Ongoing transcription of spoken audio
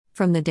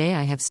From the day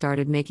I have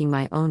started making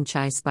my own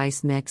chai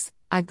spice mix,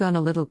 I've gone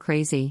a little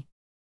crazy.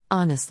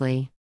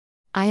 Honestly.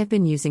 I have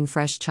been using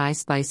fresh chai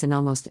spice in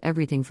almost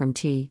everything from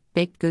tea,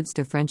 baked goods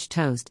to French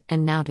toast,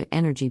 and now to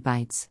energy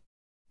bites.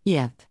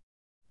 Yep.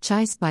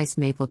 Chai spice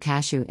maple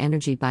cashew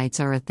energy bites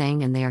are a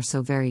thing and they are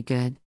so very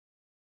good.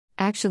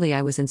 Actually,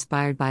 I was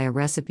inspired by a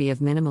recipe of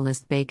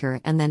minimalist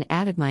baker and then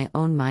added my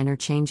own minor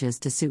changes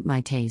to suit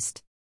my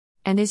taste.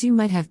 And as you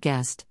might have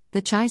guessed,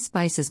 the chai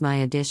spice is my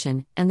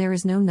addition, and there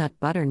is no nut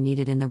butter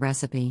needed in the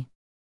recipe.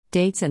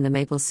 Dates and the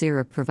maple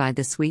syrup provide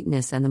the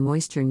sweetness and the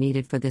moisture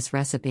needed for this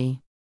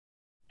recipe.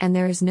 And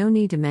there is no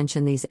need to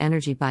mention these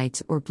energy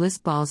bites or bliss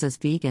balls as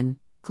vegan,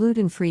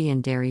 gluten-free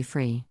and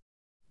dairy-free.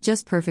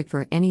 Just perfect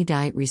for any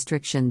diet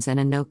restrictions and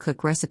a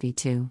no-cook recipe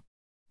too.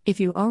 If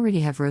you already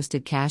have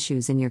roasted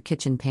cashews in your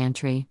kitchen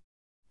pantry.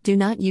 Do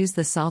not use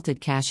the salted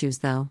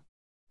cashews though.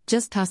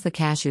 Just toss the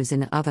cashews in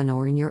the oven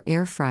or in your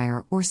air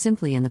fryer or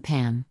simply in the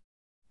pan.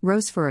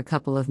 Roast for a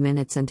couple of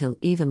minutes until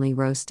evenly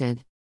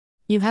roasted.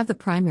 You have the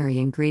primary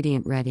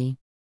ingredient ready.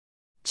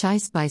 Chai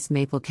spice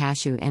maple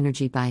cashew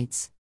energy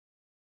bites.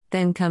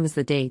 Then comes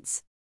the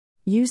dates.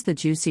 Use the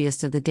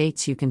juiciest of the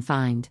dates you can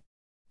find.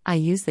 I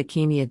use the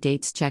Kenya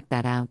dates, check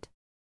that out.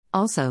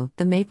 Also,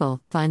 the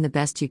maple, find the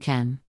best you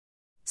can.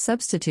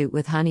 Substitute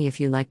with honey if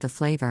you like the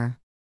flavor.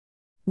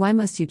 Why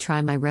must you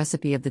try my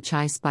recipe of the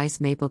chai spice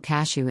maple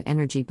cashew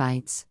energy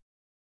bites?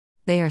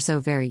 They are so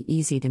very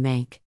easy to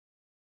make.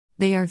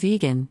 They are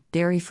vegan,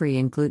 dairy-free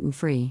and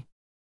gluten-free.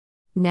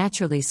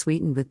 Naturally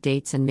sweetened with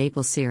dates and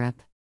maple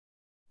syrup.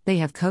 They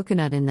have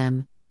coconut in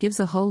them, gives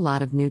a whole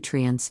lot of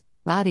nutrients,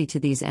 body to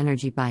these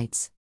energy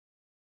bites.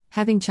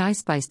 Having chai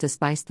spice to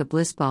spice the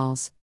bliss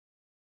balls.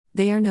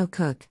 They are no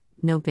cook,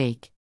 no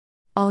bake.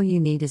 All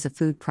you need is a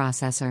food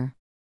processor.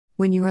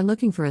 When you are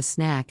looking for a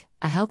snack,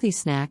 a healthy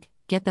snack,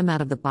 get them out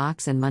of the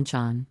box and munch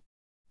on.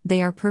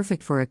 They are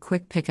perfect for a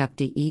quick pickup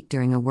to eat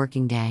during a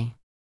working day.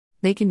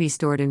 They can be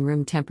stored in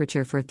room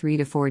temperature for 3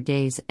 to 4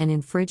 days and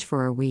in fridge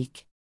for a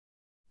week.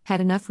 Had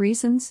enough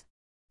reasons?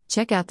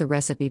 Check out the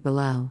recipe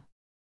below.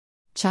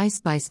 Chai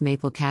spice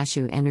maple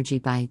cashew energy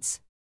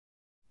bites.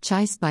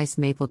 Chai spice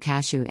maple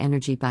cashew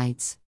energy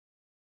bites.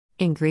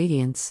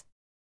 Ingredients: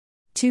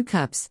 2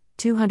 cups,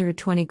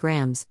 220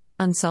 grams,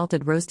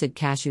 unsalted roasted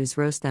cashews.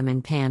 Roast them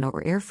in pan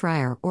or air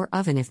fryer or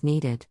oven if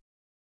needed.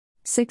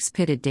 6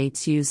 pitted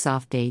dates. Use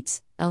soft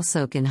dates,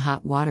 soak in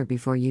hot water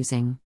before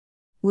using.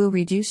 Will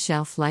reduce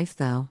shelf life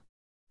though.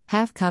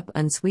 Half cup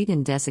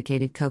unsweetened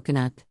desiccated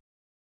coconut.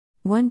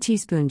 1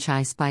 teaspoon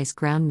chai spice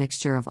ground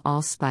mixture of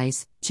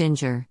allspice,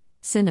 ginger,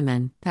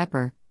 cinnamon,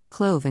 pepper,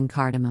 clove and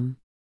cardamom.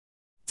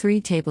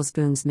 3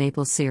 tablespoons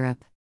maple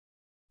syrup.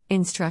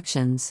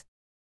 Instructions.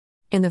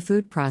 In the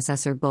food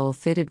processor bowl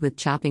fitted with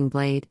chopping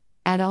blade,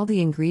 add all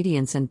the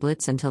ingredients and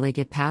blitz until they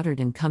get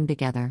powdered and come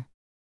together.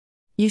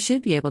 You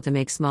should be able to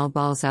make small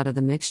balls out of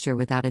the mixture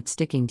without it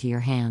sticking to your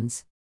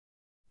hands.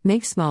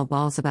 Make small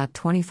balls, about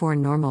 24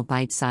 normal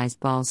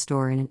bite-sized balls.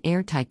 Store in an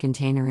airtight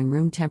container in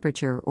room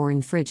temperature or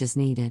in fridge as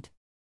needed.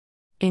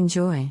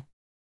 Enjoy.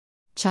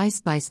 Chai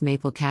spice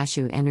maple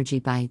cashew energy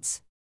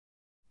bites.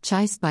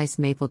 Chai spice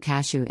maple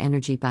cashew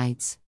energy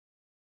bites.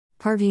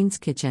 Parveen's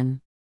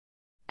Kitchen.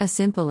 A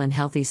simple and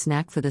healthy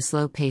snack for the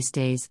slow-paced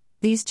days,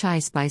 these chai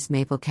spice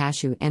maple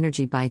cashew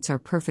energy bites are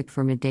perfect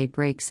for midday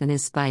breaks and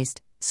is spiced,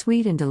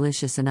 sweet and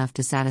delicious enough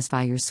to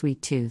satisfy your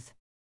sweet tooth.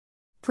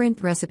 Print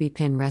recipe.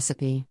 Pin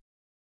recipe.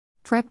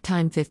 Prep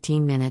time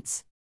 15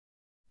 minutes.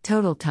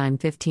 Total time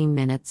 15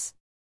 minutes.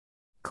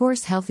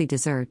 Course: healthy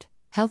dessert,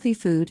 healthy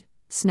food,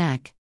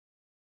 snack.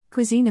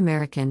 Cuisine: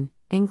 American,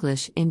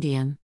 English,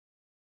 Indian.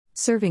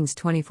 Servings: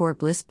 24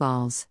 bliss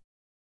balls.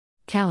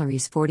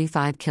 Calories: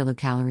 45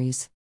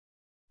 kilocalories.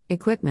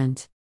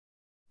 Equipment: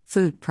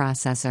 food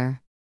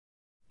processor.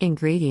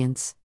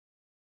 Ingredients: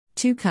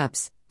 2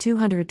 cups,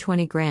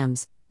 220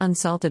 grams,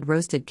 unsalted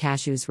roasted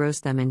cashews.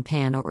 Roast them in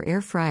pan or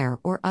air fryer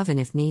or oven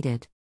if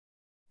needed.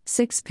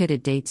 6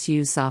 pitted dates.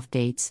 Use soft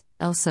dates,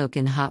 soak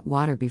in hot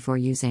water before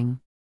using.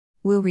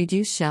 Will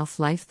reduce shelf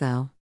life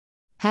though.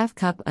 Half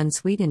cup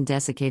unsweetened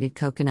desiccated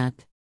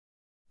coconut.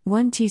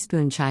 1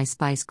 teaspoon chai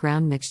spice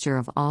ground mixture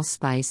of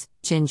allspice,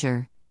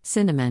 ginger,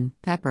 cinnamon,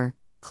 pepper,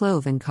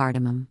 clove and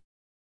cardamom.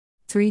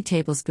 3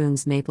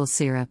 tablespoons maple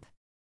syrup.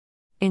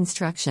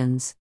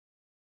 Instructions.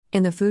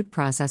 In the food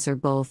processor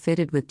bowl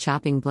fitted with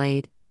chopping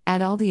blade,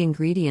 add all the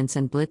ingredients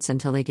and blitz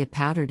until they get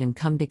powdered and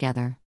come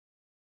together.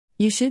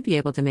 You should be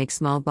able to make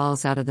small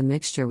balls out of the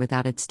mixture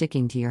without it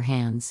sticking to your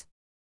hands.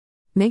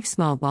 Make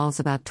small balls,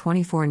 about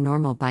 24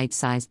 normal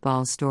bite-sized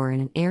balls. Store in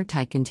an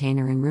airtight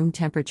container in room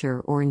temperature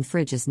or in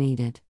fridge as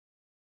needed.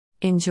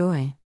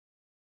 Enjoy.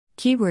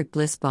 Keyword: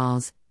 bliss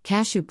balls,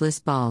 cashew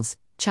bliss balls,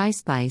 chai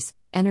spice,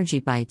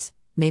 energy bites,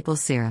 maple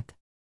syrup.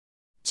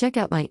 Check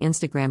out my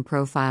Instagram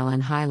profile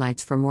and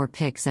highlights for more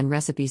pics and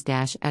recipes.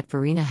 At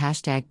Farina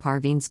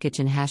 #Parveen's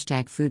Kitchen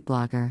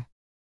 #foodblogger.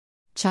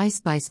 Chai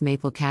spice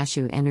maple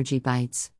cashew energy bites.